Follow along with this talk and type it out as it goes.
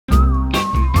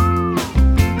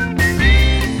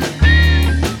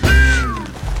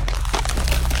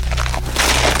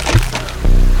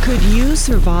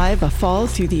survive a fall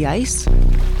through the ice?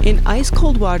 In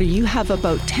ice-cold water, you have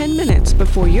about 10 minutes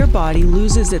before your body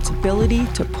loses its ability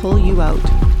to pull you out.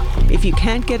 If you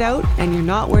can't get out and you're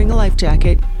not wearing a life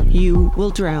jacket, you will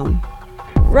drown.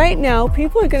 Right now,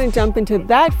 people are going to jump into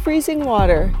that freezing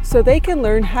water so they can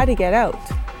learn how to get out.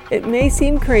 It may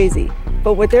seem crazy,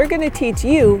 but what they're going to teach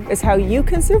you is how you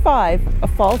can survive a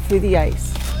fall through the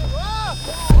ice.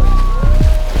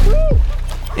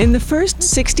 In the first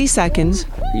 60 seconds,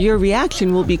 your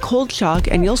reaction will be cold shock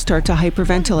and you'll start to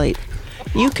hyperventilate.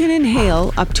 You can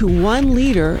inhale up to 1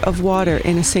 liter of water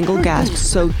in a single gasp,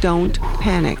 so don't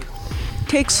panic.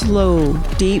 Take slow,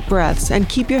 deep breaths and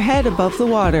keep your head above the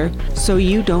water so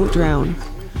you don't drown.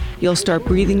 You'll start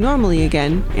breathing normally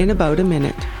again in about a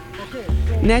minute.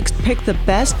 Next, pick the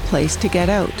best place to get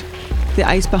out. The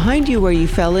ice behind you where you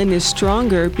fell in is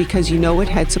stronger because you know it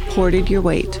had supported your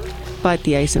weight. But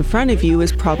the ice in front of you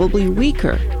is probably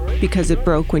weaker because it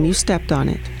broke when you stepped on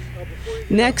it.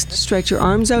 Next, stretch your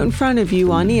arms out in front of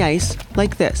you on the ice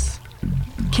like this.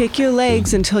 Kick your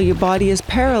legs until your body is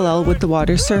parallel with the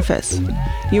water's surface.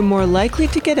 You're more likely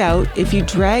to get out if you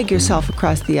drag yourself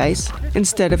across the ice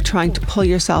instead of trying to pull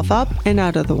yourself up and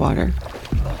out of the water.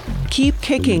 Keep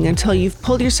kicking until you've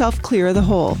pulled yourself clear of the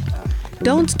hole.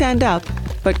 Don't stand up,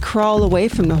 but crawl away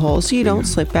from the hole so you don't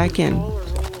slip back in.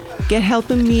 Get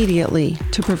help immediately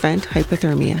to prevent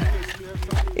hypothermia.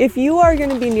 If you are going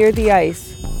to be near the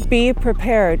ice, be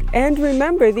prepared and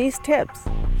remember these tips.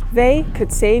 They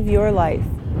could save your life.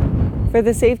 For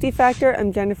The Safety Factor,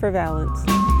 I'm Jennifer Valance.